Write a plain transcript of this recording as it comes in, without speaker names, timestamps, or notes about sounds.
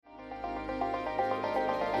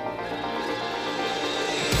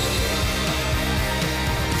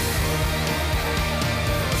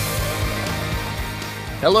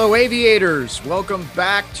Hello, aviators. Welcome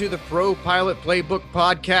back to the Pro Pilot Playbook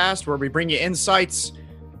podcast, where we bring you insights,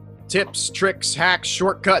 tips, tricks, hacks,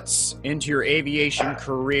 shortcuts into your aviation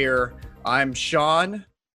career. I'm Sean.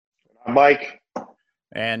 I'm Mike.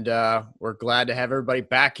 And we're glad to have everybody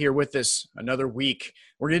back here with us another week.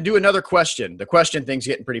 We're going to do another question. The question thing's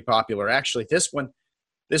getting pretty popular. Actually, this one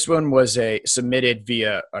was submitted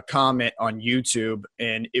via a comment on YouTube,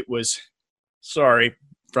 and it was,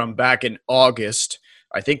 from back in August.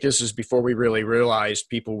 I think this is before we really realized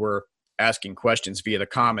people were asking questions via the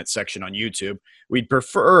comment section on YouTube.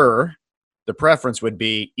 The preference would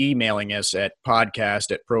be emailing us at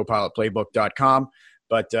podcast@propilotplaybook.com.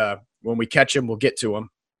 But when we catch them, we'll get to them.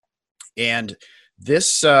 And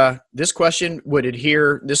this question would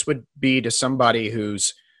be to somebody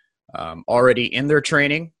who's already in their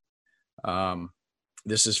training.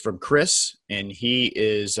 This is from Chris, and he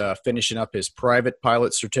is finishing up his private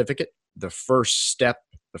pilot certificate. The first step,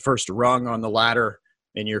 the first rung on the ladder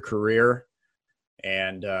in your career.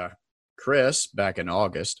 And Chris, back in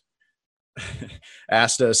August,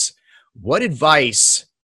 asked us, what advice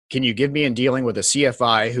can you give me in dealing with a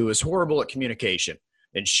CFI who is horrible at communication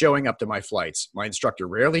and showing up to my flights? My instructor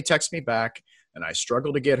rarely texts me back, and I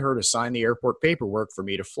struggle to get her to sign the airport paperwork for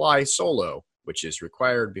me to fly solo, which is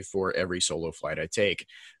required before every solo flight I take.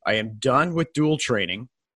 I am done with dual training,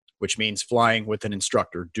 which means flying with an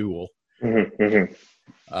instructor, dual.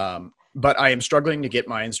 But I am struggling to get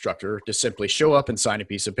my instructor to simply show up and sign a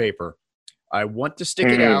piece of paper. I want to stick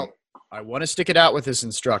it out. I want to stick it out with this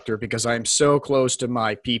instructor because I am so close to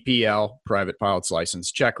my PPL, private pilot's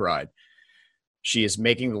license, check ride. She is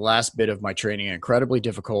making the last bit of my training incredibly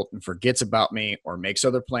difficult and forgets about me or makes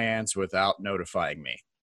other plans without notifying me.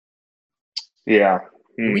 Yeah,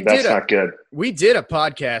 that's not good. We did a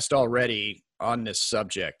podcast already on this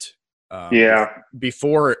subject.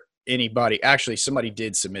 Before anybody, actually somebody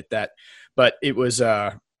did submit that, but it was,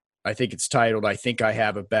 I think it's titled, I Think I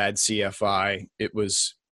Have a Bad CFI. It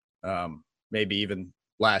was maybe even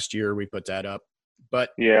last year we put that up,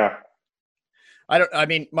 but yeah.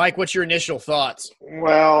 Mike, what's your initial thoughts?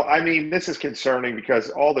 Well, this is concerning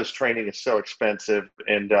because all this training is so expensive,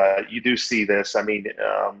 and you do see this.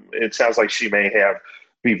 It sounds like she may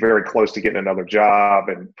be very close to getting another job,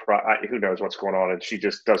 and who knows what's going on, and she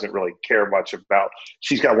just doesn't really care much about.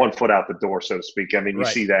 She's got one foot out the door, so to speak. You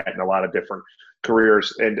see that in a lot of different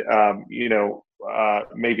careers, and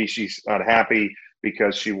maybe she's unhappy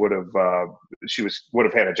because she would have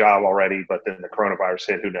had a job already, but then the coronavirus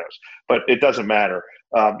hit. Who knows? But it doesn't matter.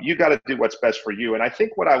 You got to do what's best for you. And I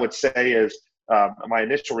think what I would say is my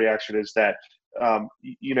initial reaction is that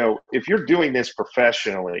if you're doing this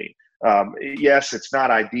professionally, yes, it's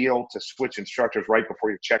not ideal to switch instructors right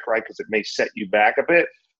before your check ride because it may set you back a bit.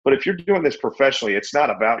 But if you're doing this professionally, it's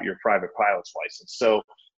not about your private pilot's license. So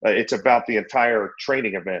it's about the entire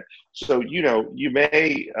training event. So, you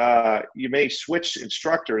may switch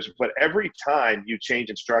instructors, but every time you change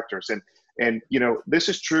instructors, and this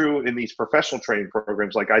is true in these professional training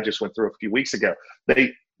programs like I just went through a few weeks ago,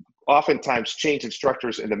 they oftentimes change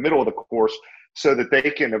instructors in the middle of the course so that they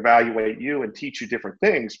can evaluate you and teach you different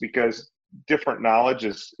things, because different knowledge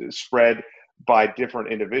is spread by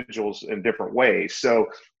different individuals in different ways. So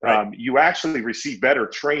you actually receive better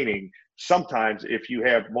training sometimes if you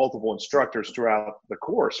have multiple instructors throughout the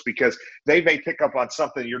course, because they may pick up on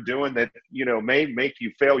something you're doing that, may make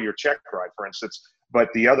you fail your check ride, for instance, but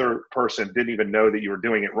the other person didn't even know that you were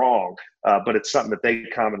doing it wrong. But it's something that they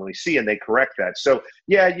commonly see, and they correct that. So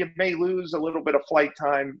yeah, you may lose a little bit of flight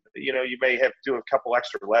time. You may have to do a couple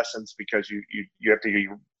extra lessons because you have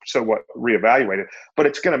to somewhat reevaluate it, but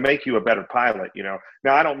it's going to make you a better pilot. Now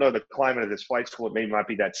I don't know the climate of this flight school. It may not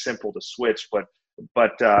be that simple to switch, but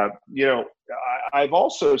I've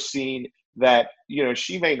also seen that,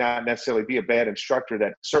 she may not necessarily be a bad instructor,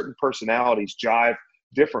 that certain personalities jive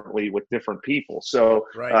differently with different people. So,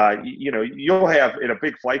 you'll have in a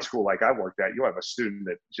big flight school like I worked at, you'll have a student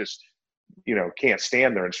that just, can't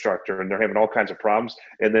stand their instructor and they're having all kinds of problems.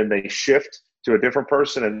 And then they shift to a different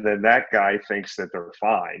person, and then that guy thinks that they're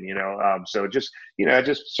fine, so just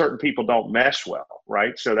certain people don't mesh well.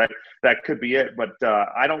 Right. So that could be it. But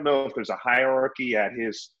I don't know if there's a hierarchy at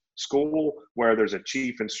his school where there's a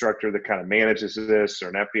chief instructor that kind of manages this, or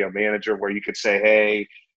an FBO manager where you could say, hey,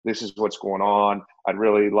 this is what's going on. I'd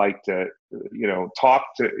really like to, talk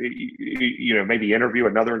to, maybe interview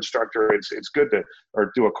another instructor. It's good to,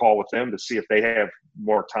 or do a call with them to see if they have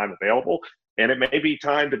more time available. And it may be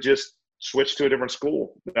time to just switch to a different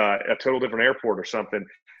school, a total different airport or something,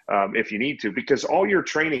 if you need to, because all your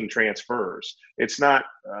training transfers. It's not,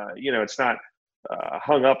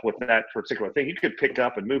 hung up with that particular thing. You could pick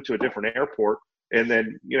up and move to a different airport and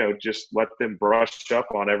then, just let them brush up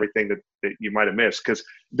on everything that you might have missed. Because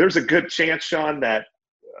there's a good chance, Sean, that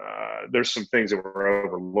there's some things that were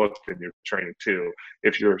overlooked in your training too,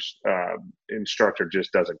 if your instructor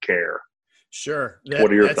just doesn't care. Sure.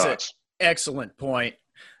 What are your thoughts? Excellent point.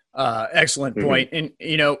 Excellent point. And,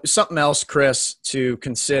 something else, Chris, to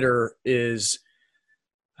consider is,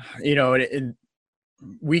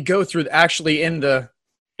 we go through actually in the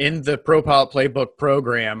ProPilot Playbook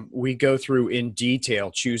program, we go through in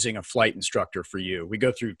detail choosing a flight instructor for you. We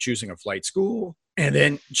go through choosing a flight school and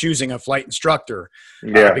then choosing a flight instructor,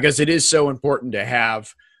 because it is so important to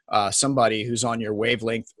have somebody who's on your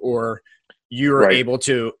wavelength, or you're able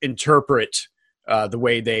to interpret the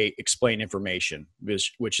way they explain information,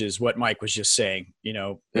 which is what Mike was just saying.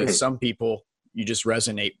 Some people you just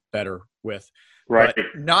resonate better with. Right. But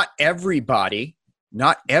not everybody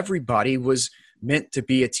was meant to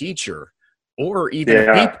be a teacher, or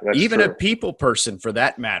even a people person for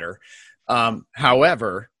that matter.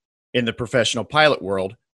 However, in the professional pilot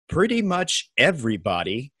world, pretty much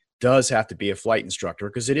everybody does have to be a flight instructor,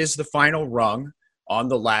 because it is the final rung on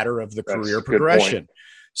the ladder of the career progression.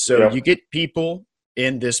 So you get people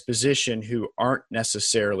in this position who aren't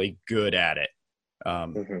necessarily good at it.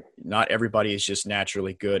 Not everybody is just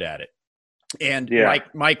naturally good at it. And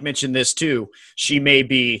Mike mentioned this too. She may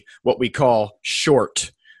be what we call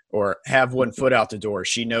short, or have one foot out the door.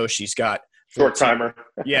 She knows she's got short timer.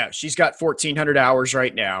 She's got 1,400 hours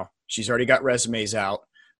right now. She's already got resumes out,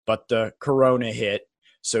 but the corona hit,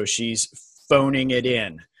 so she's phoning it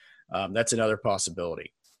in. That's another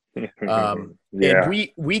possibility. And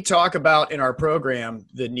we talk about in our program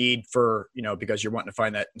the need for, because you're wanting to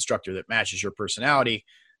find that instructor that matches your personality,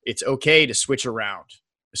 it's okay to switch around,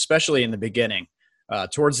 especially in the beginning.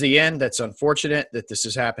 Towards the end, that's unfortunate that this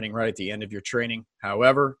is happening right at the end of your training.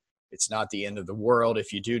 However, it's not the end of the world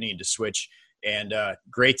if you do need to switch. And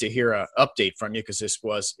great to hear an update from you, because this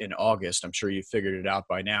was in August. I'm sure you figured it out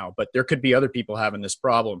by now, but there could be other people having this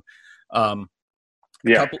problem.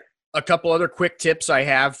 A couple other quick tips I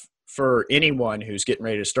have for anyone who's getting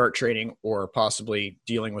ready to start training or possibly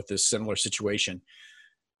dealing with this similar situation.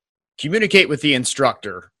 Communicate with the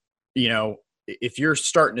instructor. If you're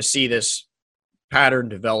starting to see this pattern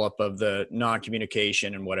develop of the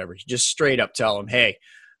non-communication and whatever, just straight up tell them, hey,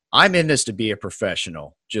 I'm in this to be a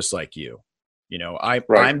professional, just like you.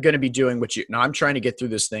 I'm going to be doing what I'm trying to get through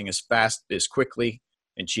this thing as fast, as quickly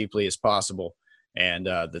and cheaply as possible. And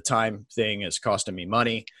the time thing is costing me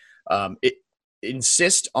money.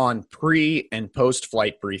 Insist on pre and post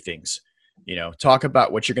flight briefings. Talk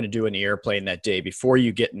about what you're going to do in the airplane that day before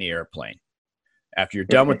you get in the airplane. After you're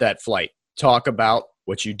done with that flight, talk about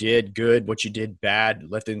what you did good, what you did bad.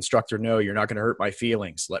 Let the instructor know you're not going to hurt my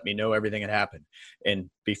feelings. Let me know everything that happened. And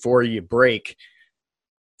before you break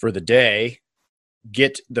for the day,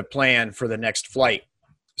 get the plan for the next flight.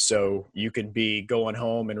 So you can be going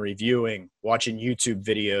home and reviewing, watching YouTube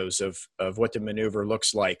videos of what the maneuver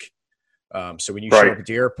looks like. So when you show up at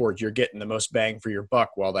the airport, you're getting the most bang for your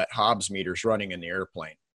buck while that Hobbs meter's running in the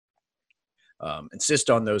airplane. Insist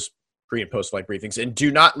on those pre and post flight briefings, and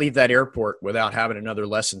do not leave that airport without having another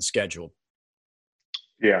lesson scheduled.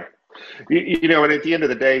 Yeah. And at the end of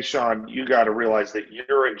the day, Sean, you got to realize that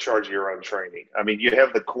you're in charge of your own training. I mean, you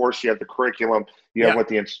have the course, you have the curriculum, you have what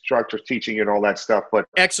the instructor's teaching you and all that stuff. But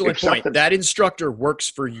excellent point. That instructor works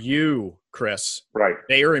for you, Chris. Right.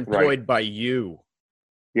 They are employed by you.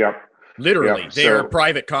 Yep. Literally. They are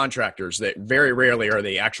private contractors. That very rarely are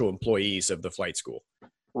they actual employees of the flight school.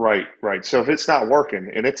 Right. So if it's not working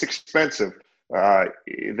and it's expensive,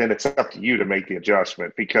 then it's up to you to make the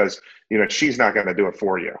adjustment, because, she's not going to do it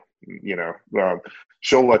for you.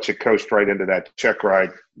 She'll let you coast right into that check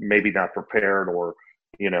ride, maybe not prepared or,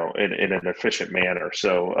 in an efficient manner.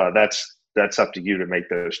 So that's up to you to make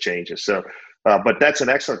those changes. So, but that's an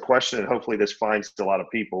excellent question. And hopefully this finds a lot of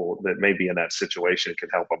people that may be in that situation, can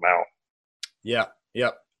help them out. Yeah.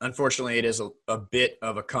 Yep. Unfortunately, it is a bit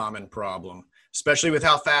of a common problem, especially with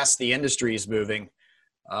how fast the industry is moving.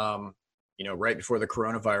 Right before the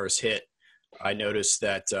coronavirus hit, I noticed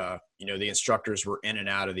that, the instructors were in and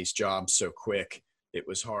out of these jobs so quick. It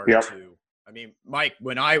was hard to, Mike,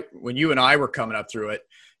 when you and I were coming up through it,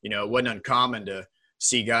 it wasn't uncommon to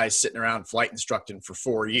see guys sitting around flight instructing for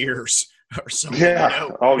 4 years or something.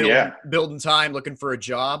 Yeah. Building time, looking for a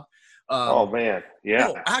job. Oh man. Yeah.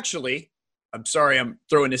 No, actually, I'm sorry I'm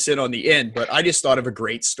throwing this in on the end, but I just thought of a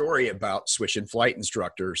great story about switching flight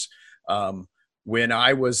instructors. When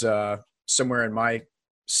I was somewhere in my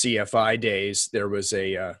CFI days, there was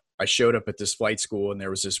I showed up at this flight school, and there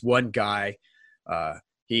was this one guy.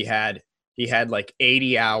 He had like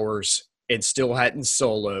 80 hours and still hadn't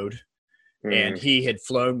soloed. And he had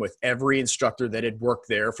flown with every instructor that had worked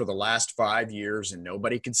there for the last 5 years, and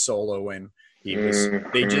nobody could solo him.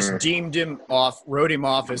 They just deemed him off, wrote him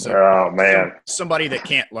off as somebody that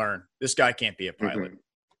can't learn. This guy can't be a pilot,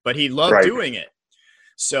 but he loved doing it.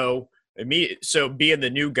 So being the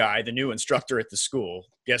new guy, the new instructor at the school,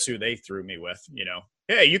 guess who they threw me with?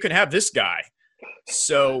 Hey, you can have this guy.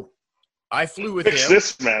 So I flew with him. Fix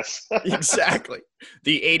this mess. Exactly.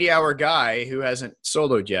 The 80-hour guy who hasn't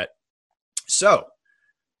soloed yet. So,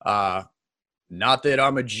 not that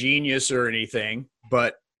I'm a genius or anything,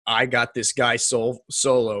 but I got this guy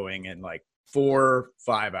soloing in like 4 or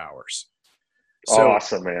 5 hours. So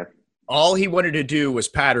awesome, man. All he wanted to do was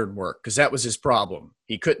pattern work because that was his problem.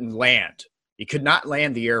 He couldn't land. He could not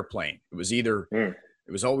land the airplane. It was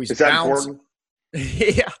always Is that important?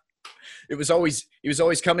 Yeah. He was always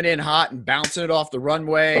coming in hot and bouncing it off the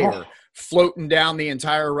runway or floating down the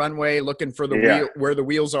entire runway looking for the wheel where the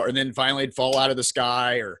wheels are, and then finally it'd fall out of the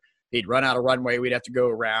sky, or he'd run out of runway. We'd have to go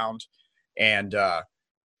around. And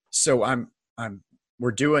so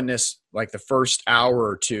we're doing this like the first hour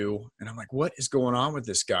or two, and I'm like, what is going on with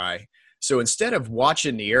this guy? So instead of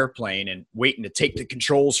watching the airplane and waiting to take the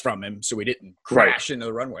controls from him so he didn't crash into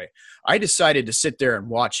the runway, I decided to sit there and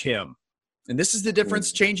watch him. And this is the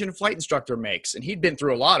difference changing a flight instructor makes. And he'd been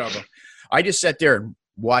through a lot of them. I just sat there and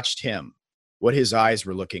watched him, what his eyes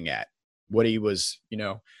were looking at, what he was,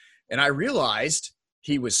 and I realized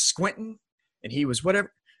he was squinting and he was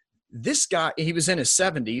whatever. This guy, he was in his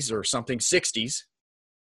 70s or something, 60s.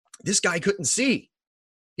 This guy couldn't see.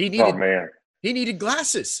 He needed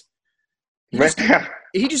glasses. He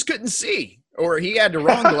just couldn't see, or he had the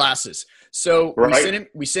wrong glasses. So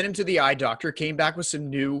we sent him to the eye doctor, came back with some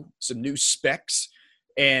new specs,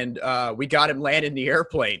 and we got him landing the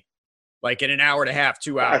airplane like in an hour and a half,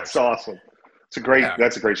 2 hours. That's awesome.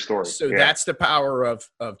 That's a great story. So that's the power of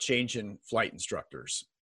changing flight instructors.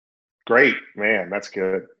 Great, man. That's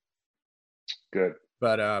good. Good.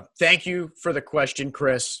 But thank you for the question,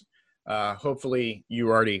 Chris. Hopefully you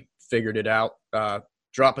already figured it out.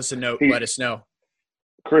 Drop us a note. Let us know.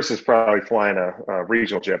 Chris is probably flying a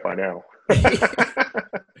regional jet by now.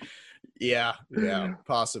 Yeah,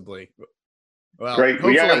 possibly. Well, great.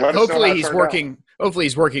 Hopefully he's working. Hopefully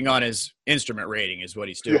he's working on his instrument rating is what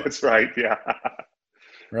he's doing. That's right. Yeah.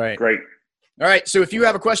 Right. Great. All right. So if you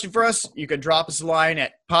have a question for us, you can drop us a line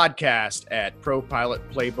at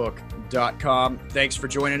podcast@propilotplaybook.com. Thanks for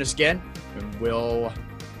joining us again, and we'll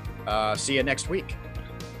see you next week.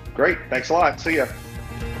 Great. Thanks a lot. See ya.